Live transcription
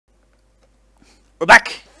We're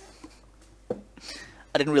back!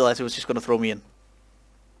 I didn't realize it was just gonna throw me in.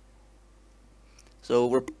 So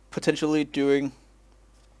we're potentially doing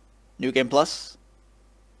New Game Plus.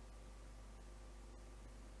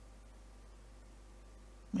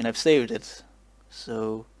 I mean, I've saved it,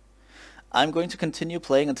 so I'm going to continue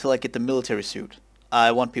playing until I get the military suit.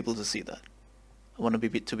 I want people to see that. I want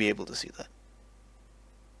to be able to see that.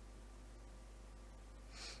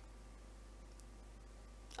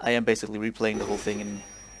 I am basically replaying the whole thing in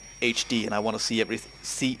HD, and I want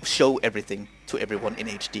to show everything to everyone in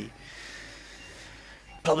HD.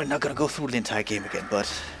 Probably not gonna go through the entire game again,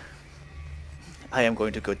 but I am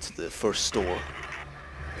going to go to the first store.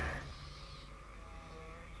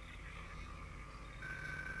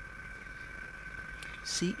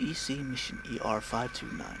 CEC mission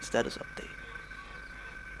ER529 status update.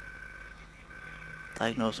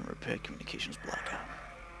 Diagnose and repair communications blackout.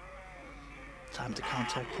 Time to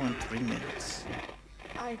contact point 3 minutes.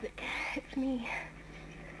 Isaac, it's me.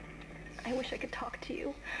 I wish I could talk to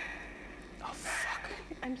you. Oh fuck.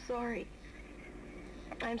 I'm sorry.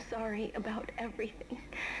 I'm sorry about everything.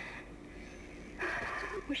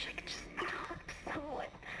 I wish I could just talk to someone.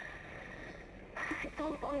 It's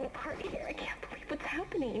all falling apart here. I can't believe what's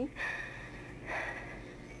happening.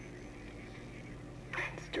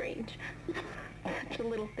 It's strange. Such a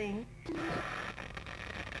little thing.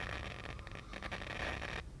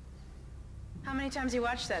 How many times you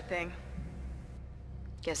watched that thing?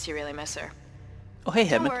 Guess you really miss her. Oh hey,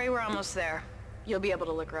 Don't Hammond. worry, we're almost there. You'll be able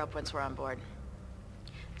to look her up once we're on board.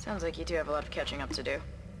 Sounds like you do have a lot of catching up to do.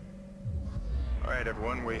 Alright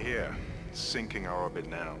everyone, we're here. Sinking our orbit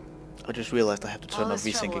now. I just realized I have to turn All off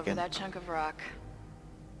this trouble VSync over again. that chunk of rock.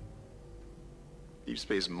 Deep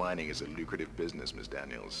space mining is a lucrative business, Ms.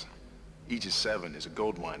 Daniels. Aegis 7 is a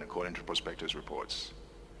gold mine according to prospectors' reports.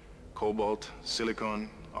 Cobalt, silicon,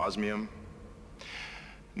 osmium.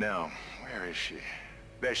 Now, where is she?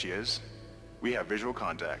 There she is. We have visual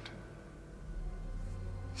contact.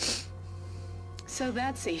 So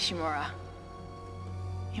that's Ishimura.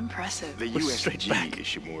 Impressive. The We're straight USG back.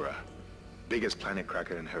 Ishimura. Biggest planet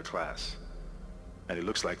cracker in her class. And it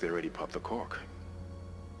looks like they already popped the cork.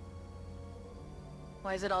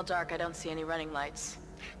 Why is it all dark? I don't see any running lights.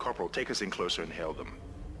 Corporal, take us in closer and hail them.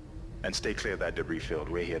 And stay clear of that debris field.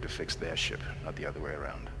 We're here to fix their ship, not the other way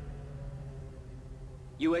around.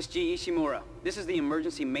 USG Ishimura, this is the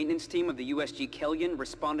emergency maintenance team of the USG Kellion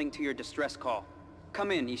responding to your distress call.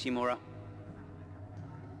 Come in, Ishimura.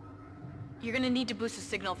 You're gonna need to boost the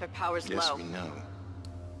signal if their power's Yes, low. we know.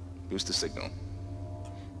 Boost the signal.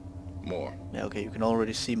 More. Yeah, okay, you can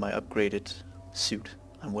already see my upgraded suit.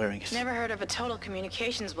 I'm wearing it. Never heard of a total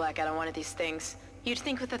communications blackout on one of these things. You'd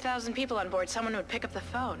think with 1,000 people on board, someone would pick up the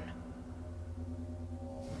phone.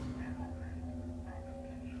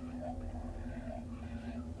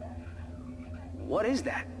 What is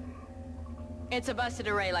that? It's a busted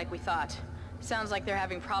array like we thought. Sounds like they're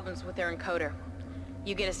having problems with their encoder.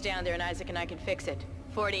 You get us down there and Isaac and I can fix it.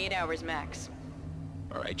 48 hours max.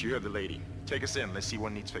 Alright, you heard the lady. Take us in. Let's see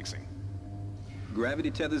what needs fixing.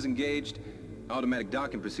 Gravity tethers engaged. Automatic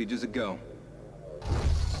docking procedures a go.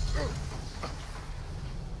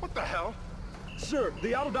 What the hell? Sir,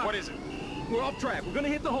 the auto dock... What is it? We're off track. We're gonna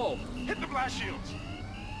hit the hull. Hit the blast shields!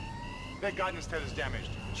 Their guidance tether's damaged.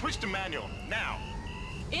 Switch to manual, now!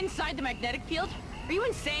 Inside the magnetic field? Are you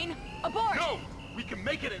insane? Abort! No! We can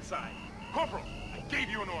make it inside! Corporal, I gave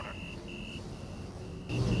you an order.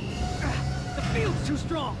 The field's too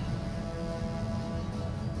strong!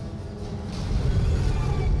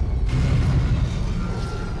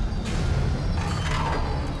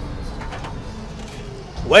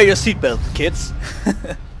 Wear your seatbelt, kids!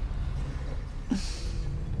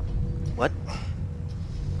 What?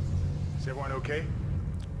 Is everyone okay?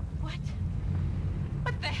 What?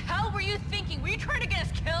 What the hell were you thinking? Were you trying to get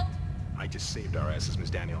us killed? I just saved our asses, Miss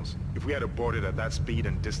Daniels. If we had aborted at that speed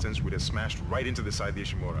and distance, we'd have smashed right into the side of the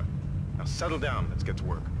Ishimura. Now settle down, let's get to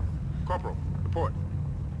work. Corporal, report.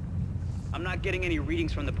 I'm not getting any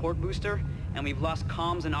readings from the port booster, and we've lost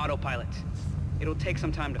comms and autopilot. It'll take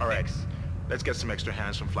some time to All right, fix. let's get some extra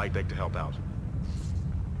hands from flight deck to help out.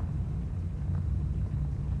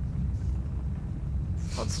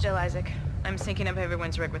 Hold still, Isaac. I'm syncing up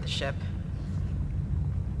everyone's rig with the ship.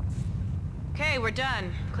 Okay, we're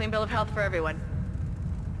done. Clean bill of health for everyone.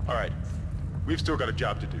 All right, we've still got a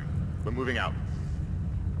job to do. We're moving out.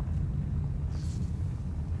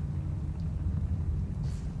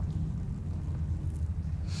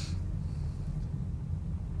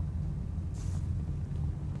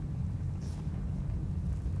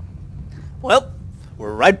 Well,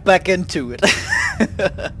 we're right back into it.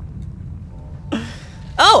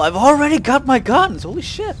 Oh, hell, I've already got my guns. Holy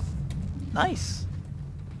shit. Nice.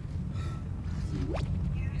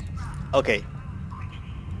 Okay.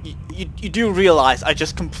 You do realize I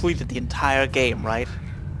just completed the entire game, right?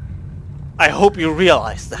 I hope you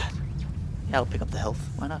realize that. Yeah, I'll pick up the health.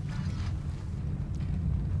 Why not?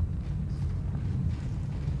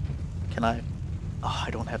 Can I? Oh, I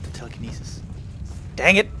don't have the telekinesis.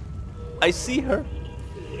 Dang it! I see her.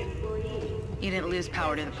 You didn't lose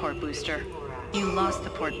power to the port booster. You lost the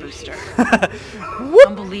port booster. What?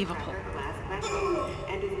 Unbelievable.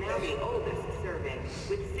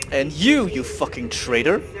 And you fucking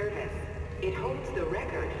traitor. It holds the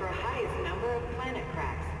record for highest number of planet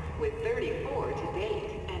cracks, with 34 to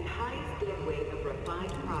date, and highest dead weight of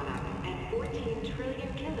refined product at 14 trillion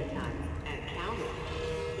kilotons, and counting.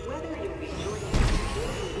 Whether you'll be joining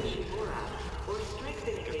Ishimura or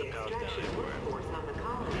strengthening the extraction workforce on the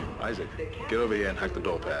colony, Isaac, get over here and hack the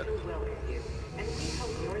door pad.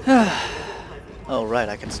 Oh right,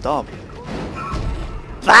 I can stomp.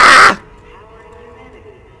 Ah!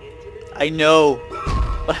 I know.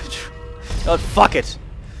 But no, fuck it.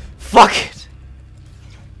 Fuck it.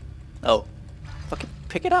 Oh. Fucking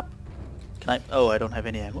pick it up. Can I? Oh, I don't have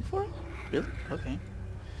any ammo for it? Really? Okay.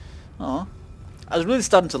 Oh. I was really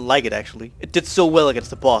starting to like it, actually. It did so well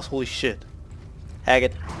against the boss. Holy shit. Hack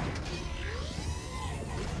it.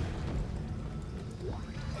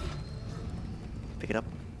 Pick it up.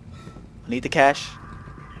 I need the cash.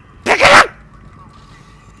 Pick it up!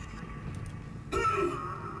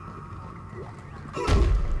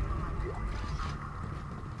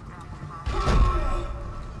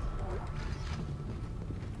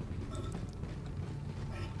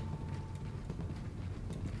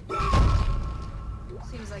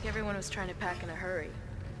 Seems like everyone was trying to pack in a hurry.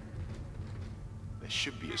 There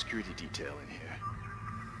should be a security detail in here.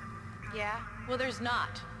 Yeah? Well, there's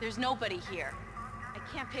not. There's nobody here. I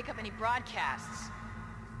can't pick up any broadcasts.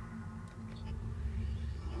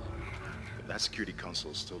 But that security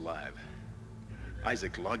console's still live.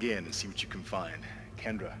 Isaac, log in and see what you can find.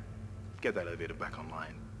 Kendra, get that elevator back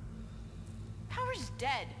online. Power's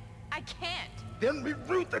dead. I can't. Then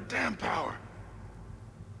reroute the damn power!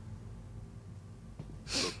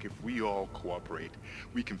 Look, if we all cooperate,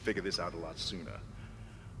 we can figure this out a lot sooner.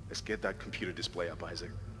 Let's get that computer display up,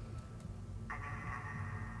 Isaac.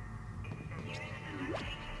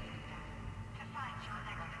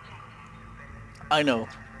 I know,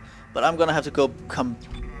 but I'm gonna have to come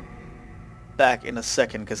back in a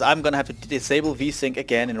second, because I'm gonna have to disable VSync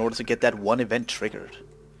again in order to get that one event triggered.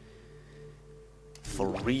 For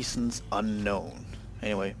reasons unknown.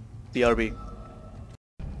 Anyway, BRB.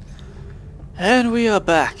 And we are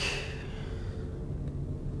back.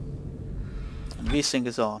 And VSync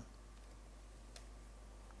is on.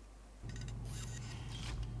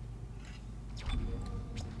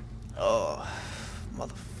 Oh,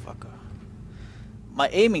 motherfucker. My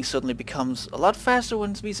aiming suddenly becomes a lot faster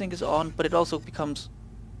when VSync is on, but it also becomes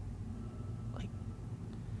like,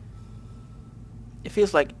 it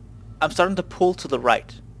feels like I'm starting to pull to the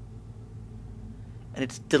right, and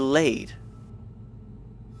it's delayed.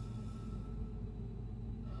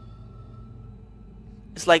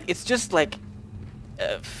 It's like, it's just like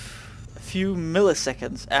a few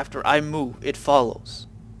milliseconds after I move, it follows.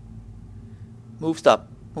 Move, stop,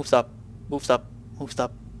 move, stop, move, stop, move,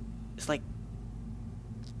 stop. It's like,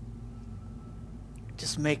 it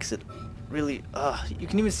just makes it really, you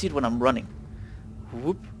can even see it when I'm running.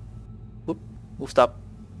 Whoop, whoop, move, stop,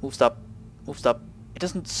 move, stop, move, stop. It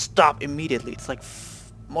doesn't stop immediately. It's like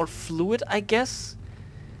more fluid, I guess.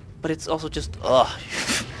 But it's also just,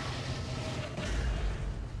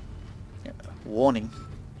 Warning,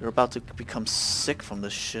 you're about to become sick from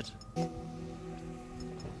this shit.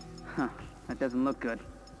 Huh, that doesn't look good.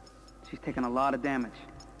 She's taking a lot of damage.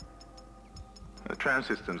 The tram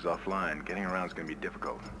system's offline. Getting around's gonna be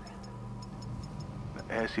difficult.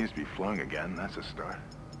 The air seems to be flowing again. That's a start.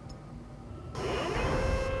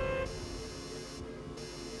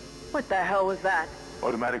 What the hell was that?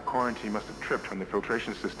 Automatic quarantine must have tripped when the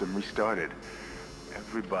filtration system restarted.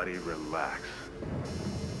 Everybody relax.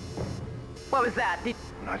 What was that?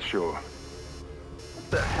 Not sure.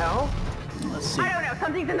 What the hell? Let's see. I don't know.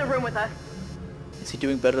 Something's in the room with us. Is he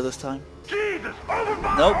doing better this time? Jesus!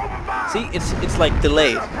 Overpower! Nope. Overpower! See, it's like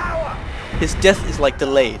delayed. His death is like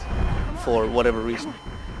delayed for whatever reason.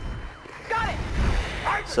 Got it.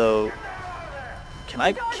 So, can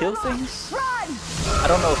I kill things? I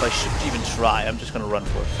don't know if I should even try. I'm just gonna run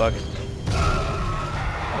for it. Fuck it.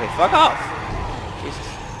 Okay, fuck off. Jesus.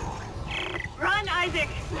 Run, Isaac.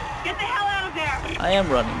 Get the hell out of there. I am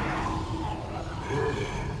running.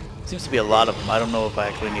 Seems to be a lot of them. I don't know if I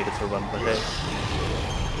actually needed to run, but hey.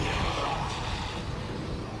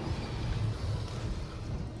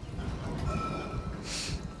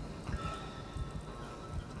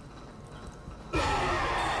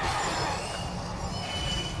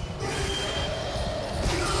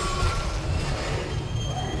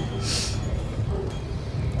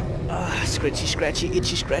 Scratchy, scratchy,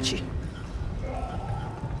 itchy, scratchy.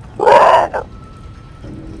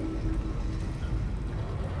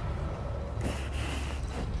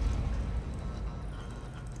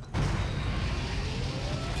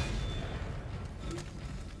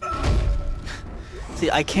 See,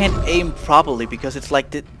 I can't aim properly because it's like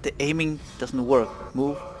the aiming doesn't work.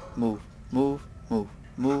 Move, move, move, move,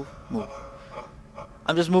 move, move.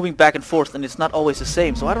 I'm just moving back and forth and it's not always the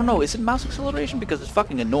same, so I don't know. Is it mouse acceleration? Because it's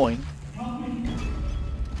fucking annoying.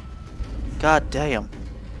 God damn.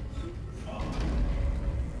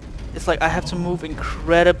 It's like I have to move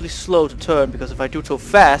incredibly slow to turn because if I do so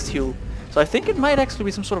fast, he'll... So I think it might actually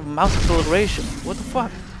be some sort of mouse acceleration. What the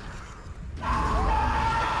fuck?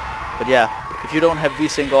 But yeah. If you don't have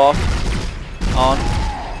VSync on,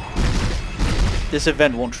 this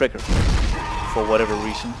event won't trigger for whatever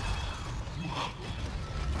reason.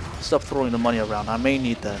 Stop throwing the money around. I may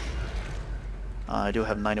need that. I do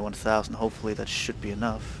have 91,000. Hopefully that should be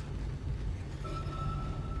enough.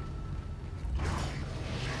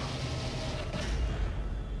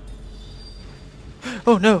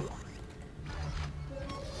 Oh no!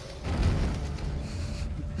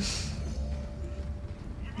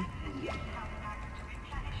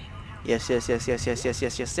 Yes, yes, yes, yes, yes, yes,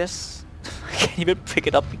 yes, yes, yes. I can't even pick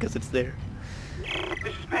it up because it's there.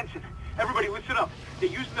 This is Benson. Everybody listen up. They're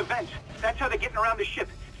using the vents. That's how they're getting around the ship.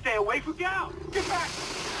 Stay away from... Get out! Get back!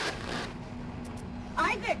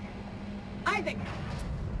 Isaac! Isaac!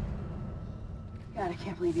 God, I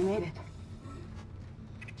can't believe you made it.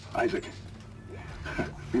 Isaac.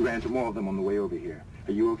 We ran into more of them on the way over here.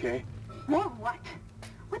 Are you okay? More what?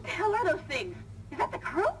 What the hell are those things? Is that the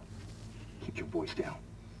crew? Keep your voice down.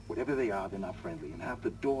 Whatever they are, they're not friendly, and half the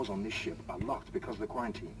doors on this ship are locked because of the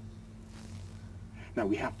quarantine. Now,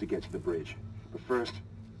 we have to get to the bridge. But first,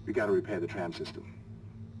 we gotta repair the tram system.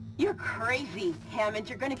 You're crazy, Hammond.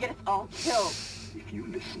 You're gonna get us all killed. If you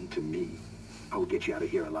listen to me, I will get you out of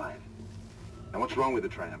here alive. Now, what's wrong with the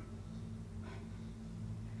tram?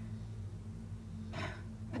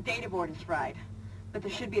 The data board is fried, but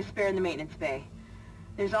there should be a spare in the maintenance bay.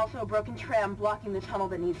 There's also a broken tram blocking the tunnel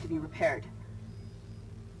that needs to be repaired.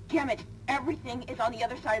 Damn it! Everything is on the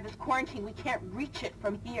other side of this quarantine. We can't reach it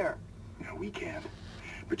from here. No, we can't.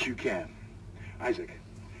 But you can. Isaac,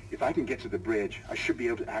 if I can get to the bridge, I should be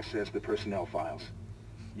able to access the personnel files.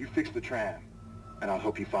 You fix the tram, and I'll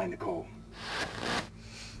help you find Nicole.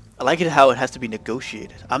 I like it how it has to be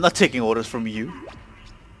negotiated. I'm not taking orders from you.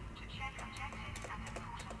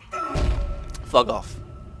 Fuck off.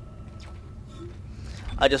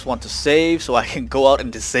 I just want to save so I can go out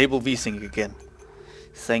and disable VSync again.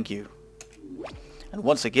 Thank you. And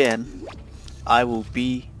once again, I will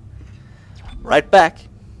be right back